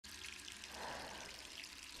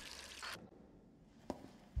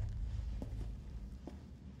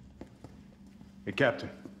Hey, Captain.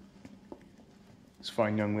 This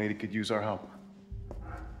fine young lady could use our help.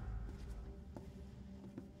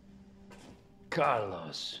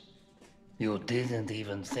 Carlos, you didn't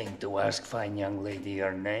even think to ask fine young lady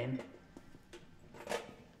her name?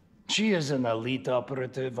 She is an elite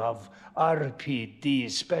operative of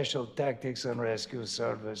RPD, Special Tactics and Rescue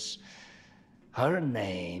Service. Her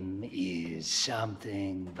name is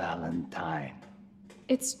something Valentine.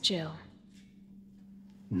 It's Jill.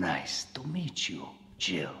 Nice to meet you,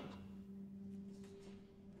 Jill.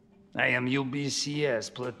 I am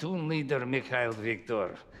UBCS Platoon Leader Mikhail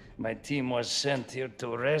Victor. My team was sent here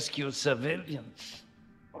to rescue civilians.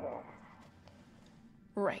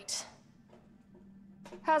 Right.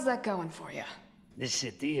 How's that going for you? The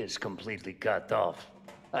city is completely cut off,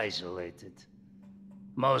 isolated.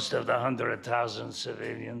 Most of the 100,000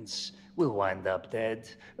 civilians will wind up dead.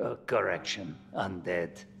 Correction,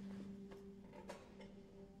 undead.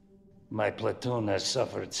 My platoon has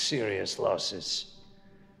suffered serious losses.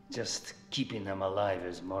 Just keeping them alive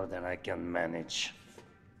is more than I can manage.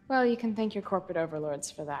 Well, you can thank your corporate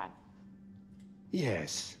overlords for that.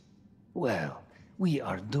 Yes. Well, we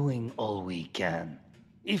are doing all we can.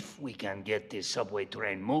 If we can get this subway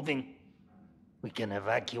train moving, we can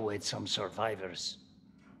evacuate some survivors.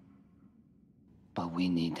 But we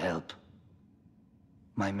need help.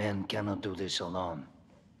 My men cannot do this alone.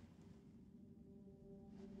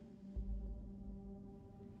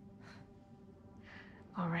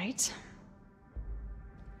 All right.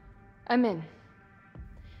 I'm in.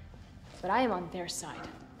 But I am on their side,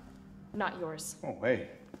 not yours. Oh, hey.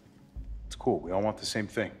 It's cool. We all want the same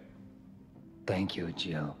thing. Thank you,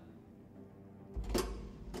 Jill.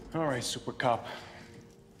 All right, Super Cop.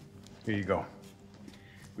 Here you go.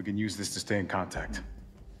 We can use this to stay in contact.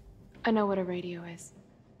 I know what a radio is.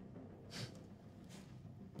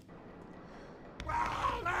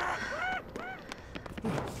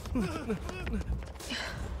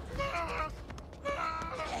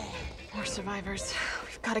 More survivors.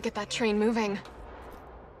 We've got to get that train moving.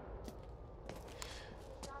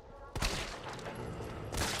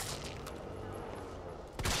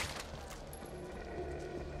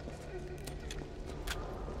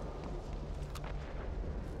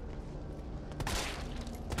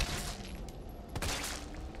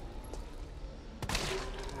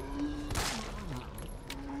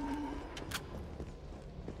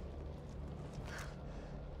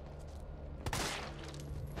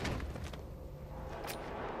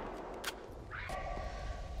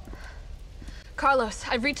 Carlos,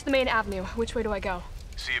 I've reached the main avenue. Which way do I go?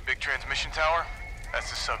 See a big transmission tower? That's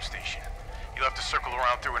the substation. You'll have to circle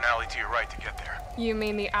around through an alley to your right to get there. You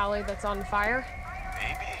mean the alley that's on fire?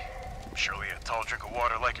 Maybe. Surely a tall drink of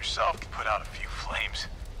water like yourself can put out a few flames.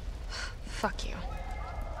 Fuck you.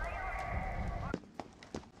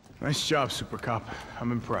 Nice job, Super Cop.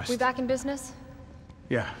 I'm impressed. We back in business?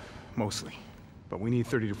 Yeah, mostly. But we need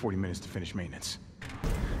 30 to 40 minutes to finish maintenance.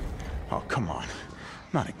 Oh, come on.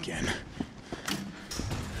 Not again.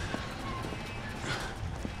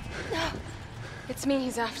 It's me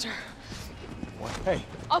he's after. What? Hey.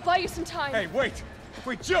 I'll buy you some time. Hey, wait!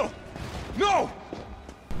 Wait, Jill! No!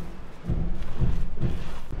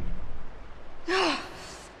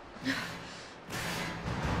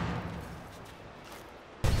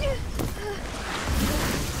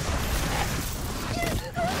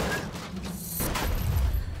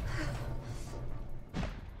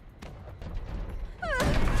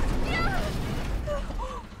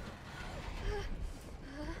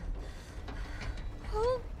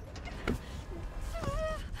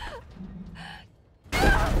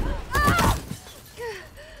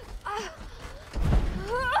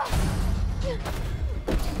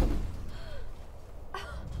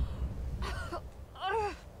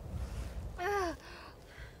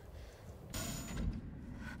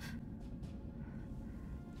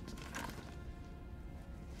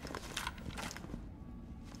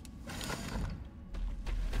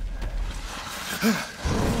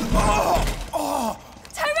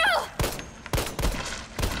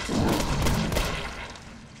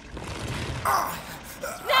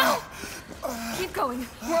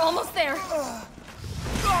 We're almost there.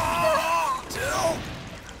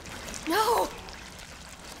 No!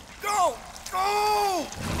 Go! Go!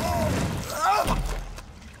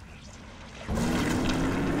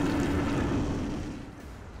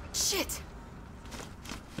 Shit!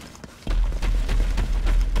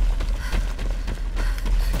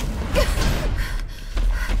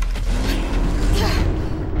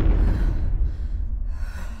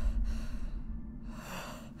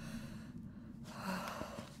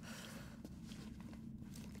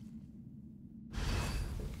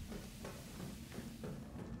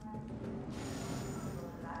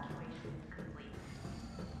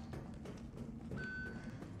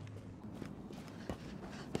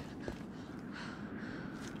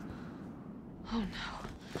 Oh no.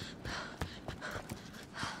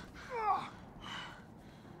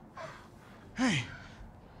 Hey,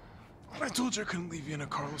 I told you I couldn't leave you in a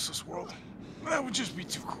Carlos's world. That would just be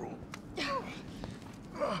too cruel.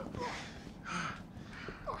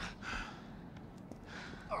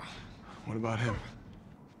 What about him?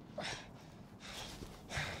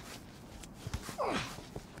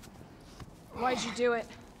 Why'd you do it?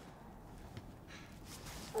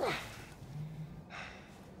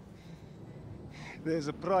 There's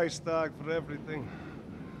a price tag for everything.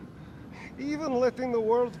 Even letting the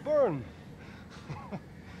world burn.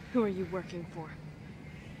 Who are you working for?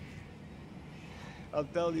 I'll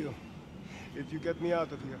tell you, if you get me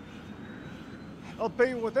out of here. I'll pay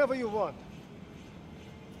you whatever you want.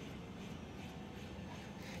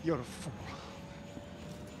 You're a fool.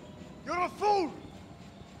 You're a fool!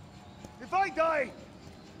 If I die,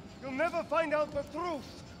 you'll never find out the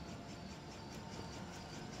truth.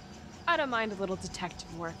 I don't mind a little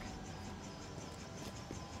detective work.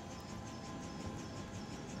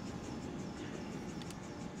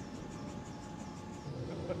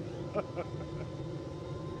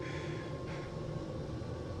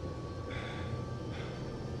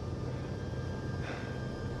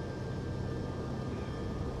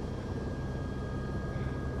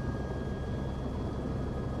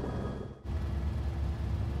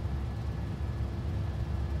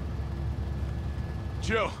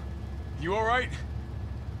 Joe, you all right?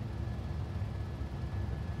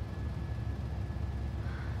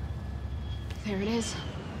 There it is.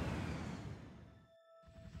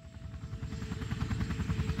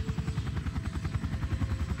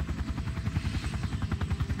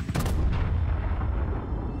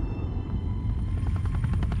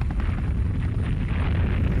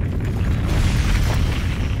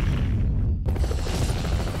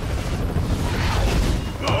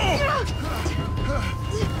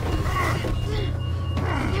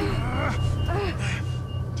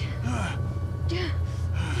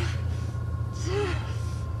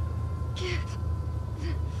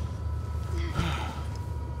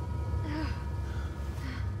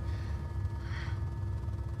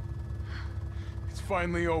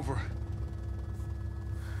 Finally over.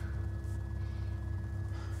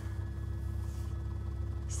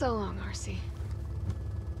 So long, RC.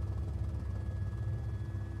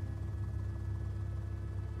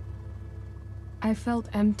 I felt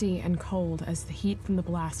empty and cold as the heat from the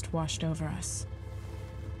blast washed over us.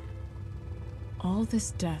 All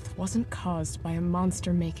this death wasn't caused by a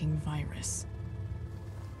monster-making virus.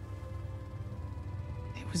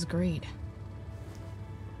 It was greed.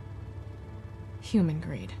 Human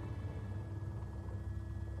greed.